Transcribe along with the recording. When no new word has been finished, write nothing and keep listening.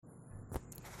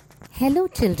Hello,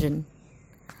 children.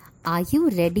 Are you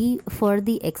ready for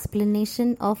the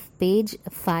explanation of page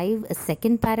 5,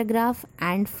 second paragraph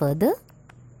and further?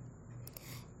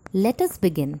 Let us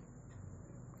begin.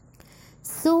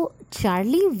 So,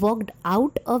 Charlie walked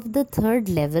out of the third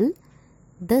level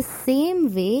the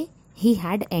same way he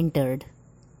had entered.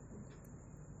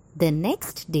 The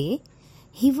next day,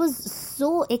 he was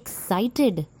so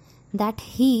excited that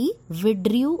he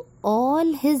withdrew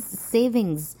all his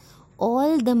savings,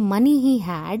 all the money he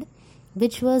had,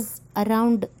 which was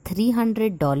around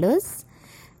 $300,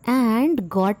 and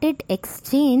got it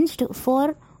exchanged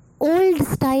for old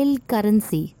style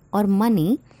currency or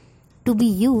money to be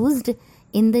used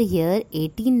in the year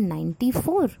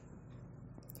 1894.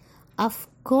 Of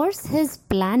course, his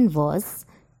plan was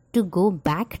to go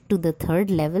back to the third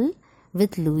level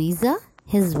with Louisa,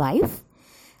 his wife,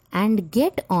 and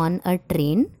get on a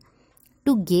train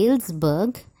to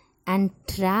Galesburg and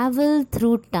travel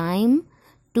through time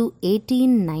to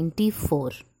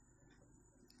 1894.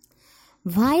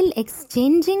 While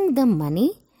exchanging the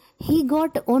money, he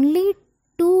got only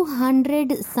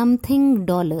 $200 something,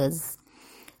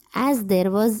 as there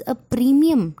was a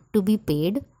premium to be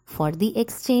paid for the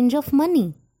exchange of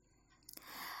money.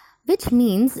 Which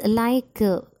means,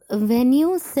 when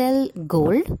you sell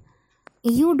gold,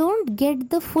 you don't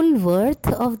get the full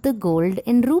worth of the gold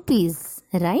in rupees,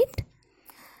 right?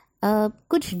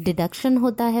 कुछ deduction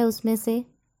होता है उसमें से.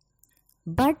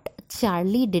 But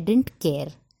Charlie didn't care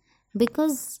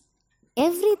because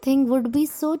everything would be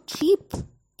so cheap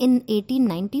in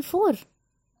 1894.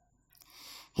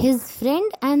 His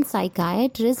friend and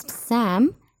psychiatrist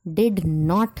Sam did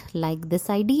not like this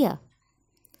idea.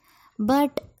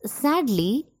 But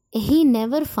sadly, he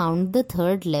never found the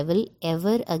third level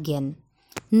ever again,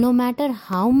 no matter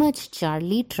how much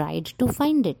Charlie tried to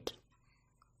find it.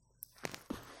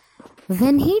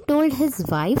 When he told his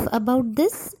wife about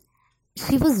this,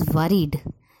 she was worried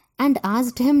and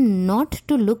asked him not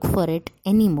to look for it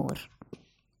anymore.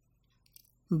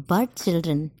 But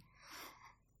children,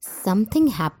 something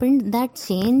happened that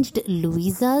changed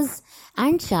Louisa's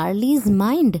and Charlie's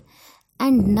mind,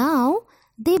 and now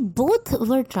they both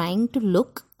were trying to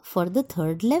look for the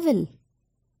third level.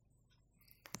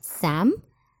 Sam,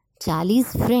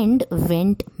 Charlie's friend,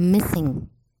 went missing.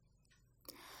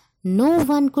 No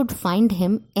one could find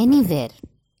him anywhere.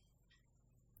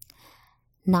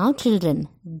 Now, children,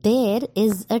 there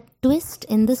is a twist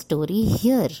in the story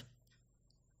here.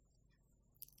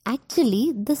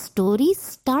 Actually, the story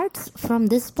starts from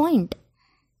this point.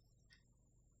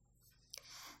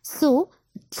 So,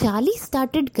 Charlie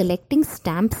started collecting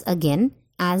stamps again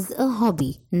as a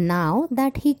hobby now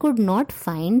that he could not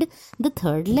find the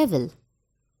third level.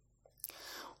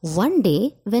 One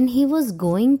day, when he was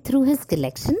going through his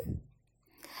collection,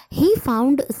 he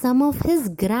found some of his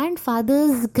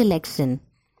grandfather's collection.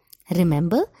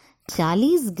 Remember,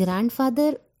 Charlie's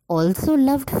grandfather also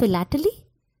loved philately.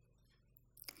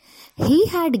 He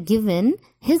had given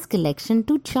his collection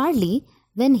to Charlie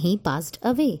when he passed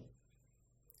away.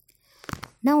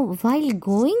 Now, while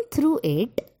going through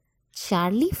it,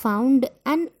 Charlie found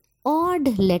an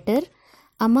odd letter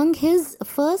among his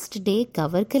first day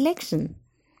cover collection,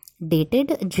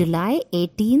 dated July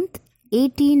 18th,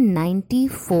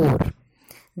 1894,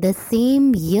 the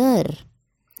same year.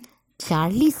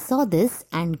 Charlie saw this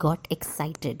and got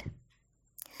excited.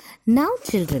 Now,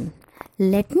 children,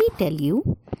 let me tell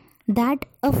you that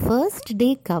a first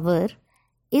day cover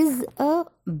is a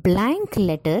blank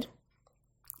letter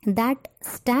that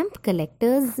stamp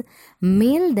collectors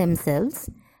mail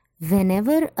themselves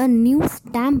whenever a new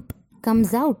stamp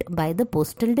comes out by the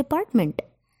postal department.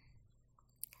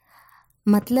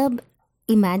 मतलब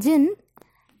imagine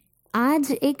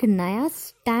आज एक नया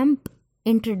stamp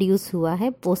introduce हुआ है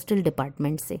postal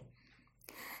department से.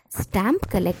 Stamp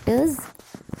collectors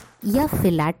या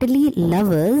philately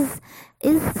lovers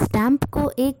इस stamp को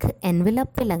एक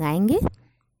एनवेलप पे लगाएंगे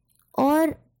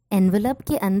और एनवेलप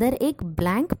के अंदर एक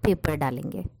ब्लैंक पेपर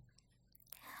डालेंगे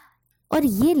और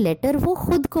ये लेटर वो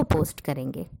खुद को पोस्ट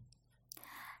करेंगे.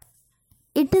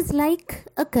 It is like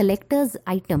a collector's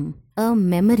item, a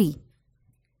memory.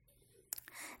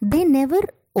 They never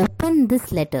open this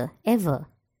letter ever.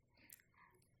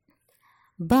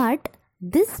 But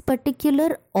this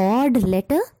particular odd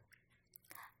letter,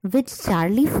 which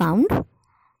Charlie found,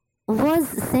 was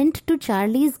sent to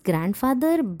Charlie's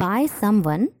grandfather by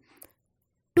someone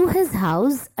to his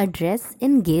house address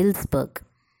in Galesburg.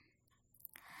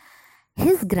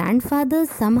 His grandfather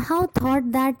somehow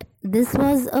thought that this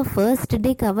was a first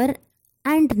day cover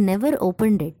and never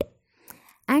opened it,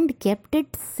 and kept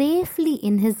it safely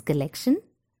in his collection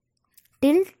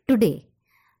till today,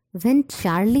 when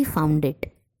Charlie found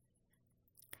it.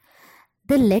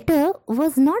 The letter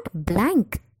was not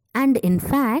blank, and in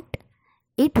fact,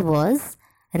 it was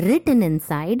written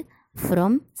inside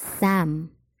from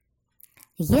Sam.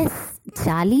 Yes,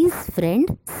 Charlie's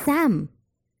friend Sam.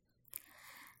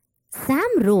 Sam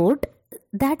wrote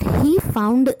that he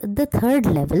found the third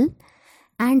level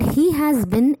and he has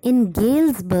been in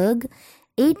Galesburg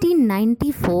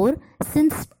 1894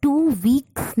 since 2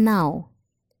 weeks now.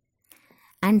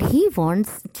 And he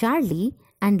wants Charlie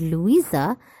and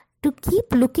Louisa to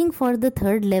keep looking for the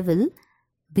third level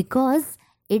because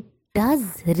it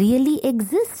does really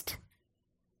exist.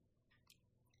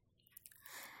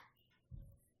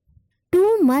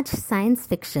 Too much science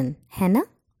fiction, है ना?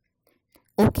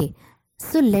 Okay,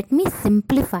 so let me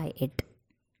simplify it.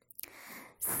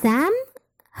 Sam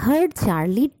heard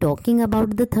Charlie talking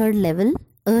about the third level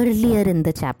earlier in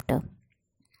the chapter.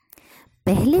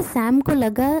 पहले Sam को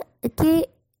लगा कि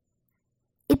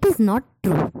it is not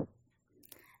true.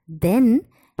 Then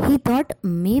he thought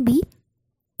maybe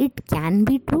it can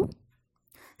be true.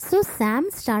 So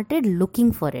Sam started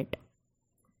looking for it.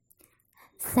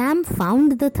 Sam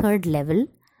found the third level,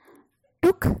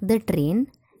 took the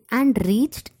train and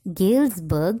reached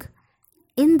Galesburg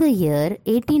in the year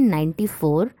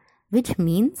 1894, which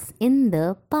means in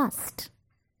the past.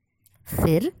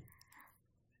 फिर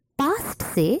past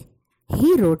से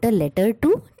he wrote a letter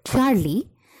to Charlie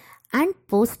and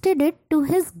posted it to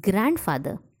his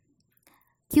grandfather.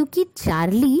 क्योंकि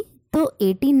Charlie तो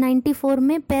 1894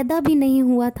 में पैदा भी नहीं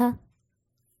हुआ था.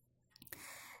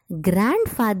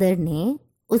 ग्रैंडफादर ने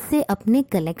उसे अपने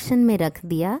कलेक्शन में रख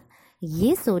दिया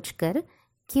ये सोचकर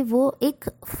कि वो एक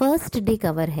फर्स्ट डे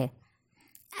कवर है,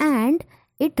 and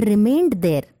it remained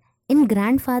there in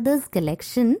grandfather's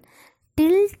collection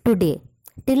till today,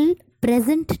 till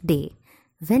present day,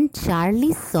 when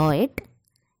Charlie saw it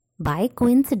by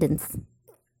coincidence.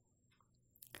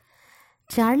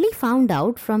 Charlie found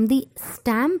out from the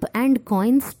stamp and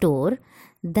coin store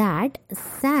that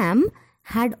Sam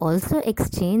had also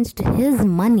exchanged his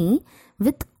money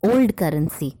with old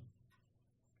currency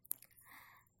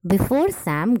before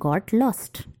Sam got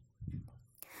lost.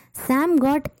 Sam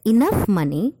got enough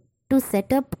money to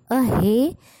set up a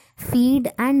hay,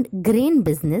 feed and grain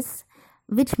business,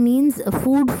 which means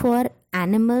food for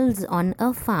animals on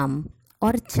a farm,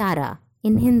 or chara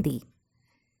in Hindi.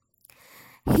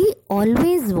 He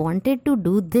always wanted to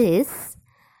do this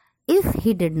if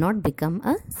he did not become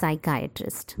a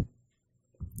psychiatrist.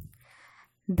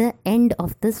 The end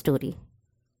of the story.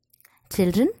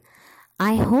 Children,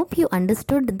 I hope you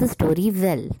understood the story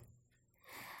well.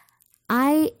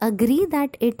 I agree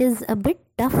that it is a bit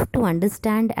tough to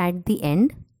understand at the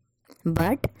end,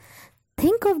 but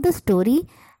think of the story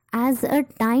as a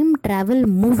time travel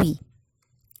movie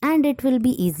and it will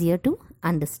be easier to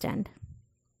understand.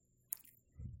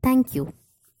 Thank you.